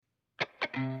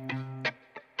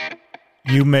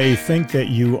You may think that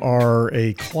you are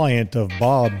a client of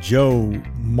Bob, Joe,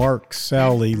 Mark,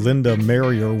 Sally, Linda,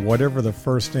 Mary, or whatever the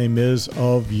first name is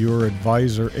of your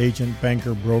advisor, agent,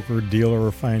 banker, broker, dealer,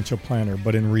 or financial planner.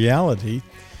 But in reality,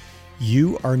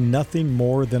 you are nothing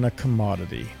more than a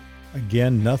commodity.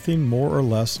 Again, nothing more or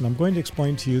less, and I'm going to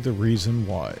explain to you the reason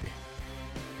why.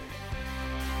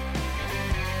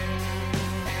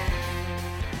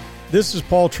 This is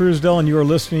Paul Truesdell, and you are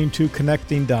listening to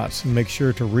Connecting Dots. And make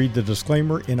sure to read the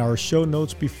disclaimer in our show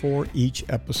notes before each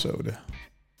episode.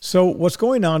 So what's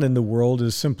going on in the world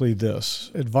is simply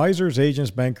this. Advisors, agents,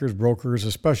 bankers, brokers,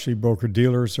 especially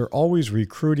broker-dealers, are always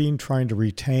recruiting, trying to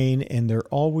retain, and they're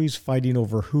always fighting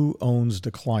over who owns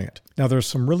the client. Now, there's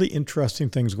some really interesting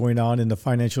things going on in the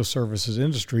financial services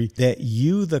industry that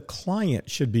you, the client,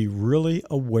 should be really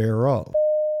aware of.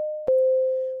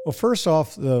 Well, first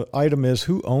off, the item is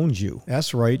who owns you.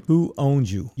 That's right, who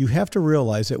owns you. You have to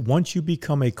realize that once you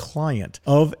become a client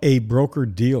of a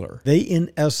broker-dealer, they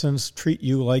in essence treat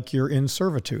you like you're in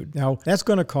servitude. Now, that's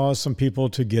going to cause some people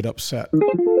to get upset.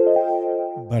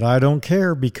 But I don't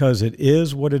care because it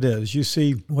is what it is. You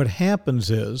see, what happens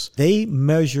is they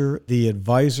measure the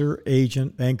advisor,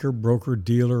 agent, banker, broker,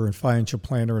 dealer, and financial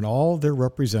planner and all their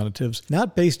representatives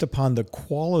not based upon the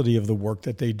quality of the work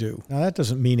that they do. Now, that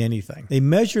doesn't mean anything. They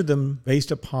measure them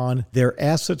based upon their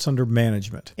assets under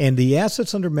management. And the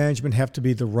assets under management have to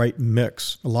be the right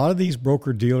mix. A lot of these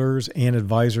broker dealers and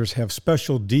advisors have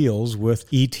special deals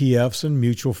with ETFs and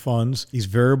mutual funds, these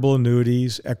variable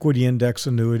annuities, equity index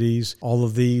annuities, all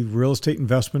of the real estate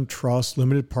investment trusts,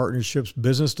 limited partnerships,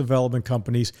 business development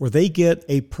companies, where they get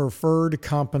a preferred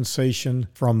compensation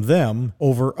from them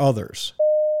over others.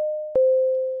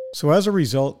 So as a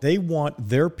result, they want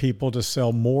their people to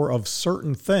sell more of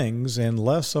certain things and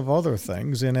less of other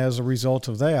things. And as a result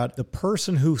of that, the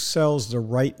person who sells the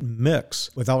right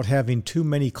mix without having too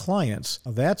many clients,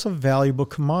 that's a valuable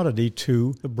commodity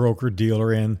to the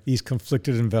broker-dealer and these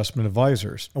conflicted investment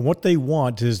advisors. And what they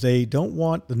want is they don't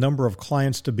want the number of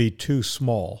clients to be too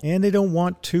small, and they don't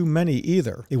want too many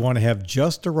either. They want to have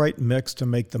just the right mix to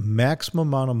make the maximum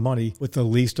amount of money with the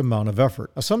least amount of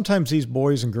effort. Now, sometimes these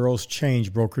boys and girls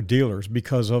change broker dealers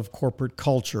because of corporate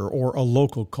culture or a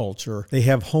local culture. They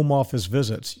have home office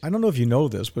visits. I don't know if you know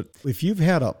this, but if you've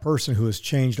had a person who has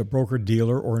changed a broker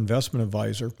dealer or investment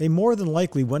advisor, they more than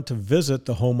likely went to visit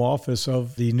the home office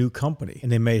of the new company,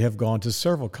 and they may have gone to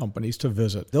several companies to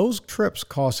visit. Those trips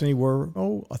cost anywhere,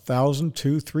 $1,000,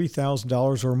 $2,000,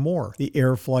 $3,000 or more. The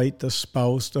air flight, the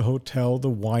spouse, the hotel, the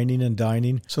wining and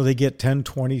dining. So they get 10,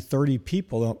 20, 30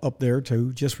 people up there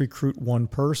to just recruit one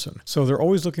person. So they're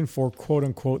always looking for quote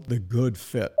unquote the good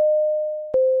fit.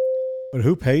 But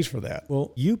who pays for that?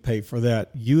 Well, you pay for that,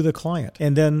 you the client.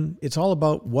 And then it's all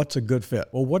about what's a good fit.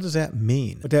 Well, what does that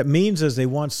mean? What that means is they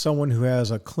want someone who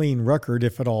has a clean record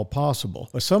if at all possible.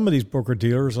 But some of these broker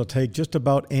dealers will take just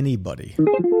about anybody.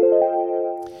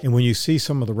 And when you see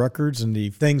some of the records and the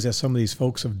things that some of these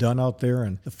folks have done out there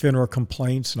and the FINRA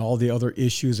complaints and all the other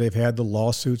issues they've had, the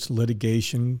lawsuits,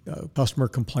 litigation, customer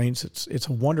complaints, it's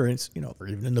a wonder, they're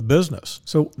even in the business.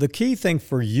 So the key thing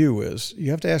for you is you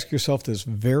have to ask yourself this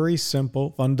very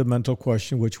simple, fundamental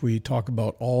question, which we talk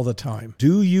about all the time.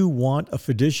 Do you want a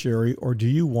fiduciary or do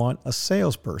you want a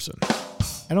salesperson?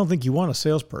 I don't think you want a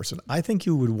salesperson. I think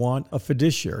you would want a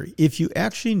fiduciary. If you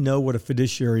actually know what a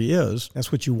fiduciary is, that's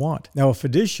what you want. Now, a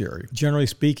fiduciary, generally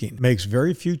speaking, makes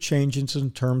very few changes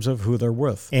in terms of who they're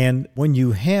with. And when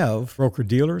you have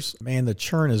broker-dealers, man, the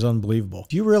churn is unbelievable.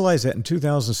 Do you realize that in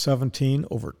 2017,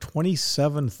 over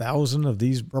 27,000 of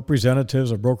these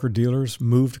representatives of broker-dealers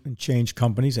moved and changed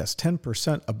companies? That's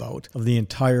 10% about of the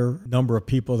entire number of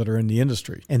people that are in the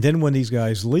industry. And then when these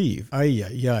guys leave,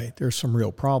 there's some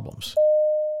real problems.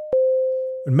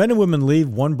 When men and women leave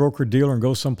one broker-dealer and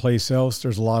go someplace else,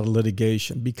 there's a lot of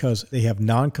litigation because they have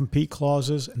non-compete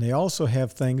clauses and they also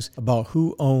have things about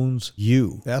who owns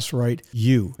you. That's right,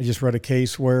 you. I just read a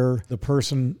case where the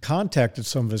person contacted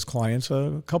some of his clients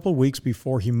a couple of weeks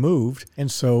before he moved,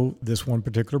 and so this one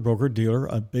particular broker-dealer,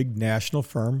 a big national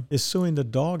firm, is suing the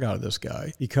dog out of this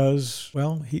guy because,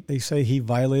 they say he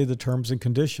violated the terms and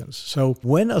conditions. So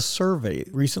when a survey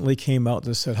recently came out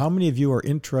that said, how many of you are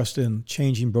interested in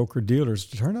changing broker-dealers?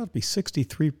 It turned out to be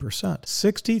 63%.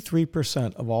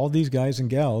 63% of all these guys and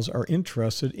gals are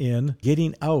interested in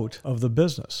getting out of the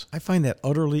business. I find that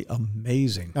utterly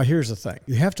amazing. Now, here's the thing.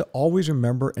 You have to always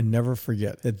remember and never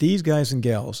forget that these guys and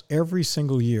gals every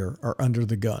single year are under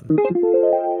the gun.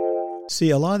 See,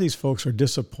 a lot of these folks are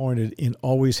disappointed in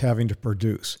always having to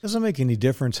produce. It doesn't make any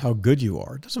difference how good you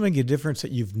are. It doesn't make any difference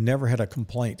that you've never had a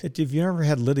complaint, that you've never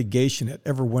had litigation that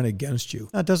ever went against you.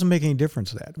 That doesn't make any difference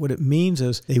to that. What it means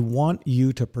is they want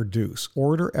you to produce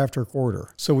order after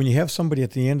order. So when you have somebody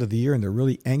at the end of the year and they're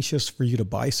really anxious for you to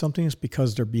buy something, it's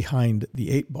because they're behind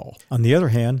the 8 ball. On the other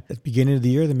hand, at the beginning of the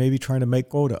year, they may be trying to make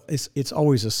quota. It's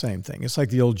always the same thing. It's like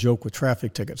the old joke with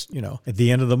traffic tickets. At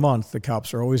the end of the month, the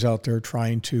cops are always out there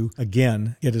trying to, again,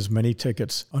 get as many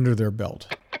tickets under their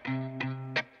belt.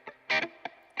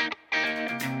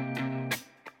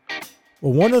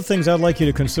 Well, one of the things I'd like you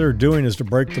to consider doing is to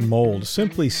break the mold.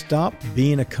 Simply stop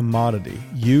being a commodity.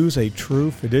 Use a true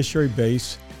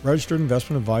fiduciary-based registered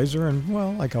investment advisor. And,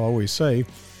 well, like I always say,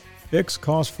 Fixed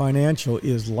Cost Financial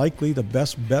is likely the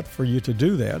best bet for you to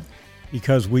do that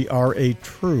because we are a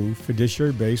true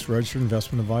fiduciary-based registered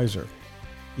investment advisor.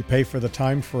 You pay for the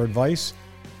time for advice,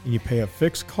 and you pay a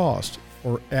fixed cost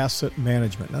for asset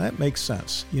management. Now that makes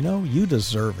sense. You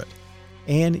deserve it.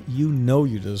 And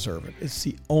you deserve it. It's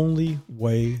the only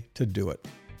way to do it.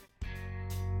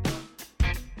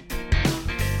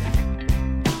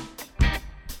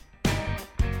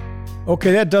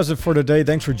 Okay, that does it for today.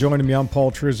 Thanks for joining me. I'm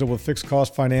Paul Truesdell with Fixed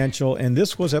Cost Financial, and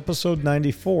this was episode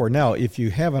 94. Now, if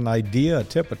you have an idea, a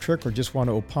tip, a trick, or just want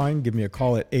to opine, give me a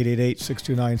call at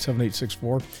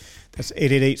 888-629-7864. That's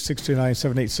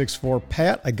 888-629-7864.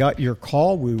 Pat, I got your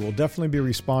call. We will definitely be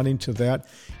responding to that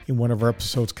in one of our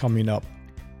episodes coming up.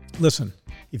 Listen,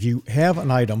 if you have an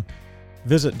item,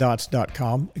 visit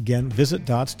dots.com. Again, visit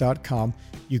dots.com.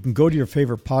 You can go to your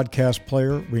favorite podcast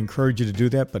player. We encourage you to do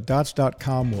that, but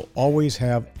dots.com will always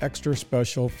have extra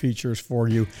special features for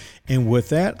you. And with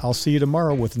that, I'll see you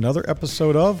tomorrow with another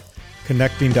episode of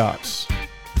Connecting Dots.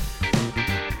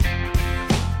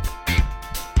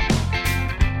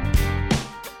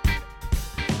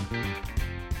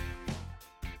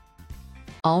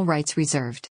 All rights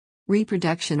reserved.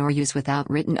 Reproduction or use without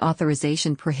written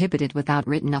authorization prohibited without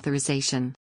written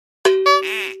authorization.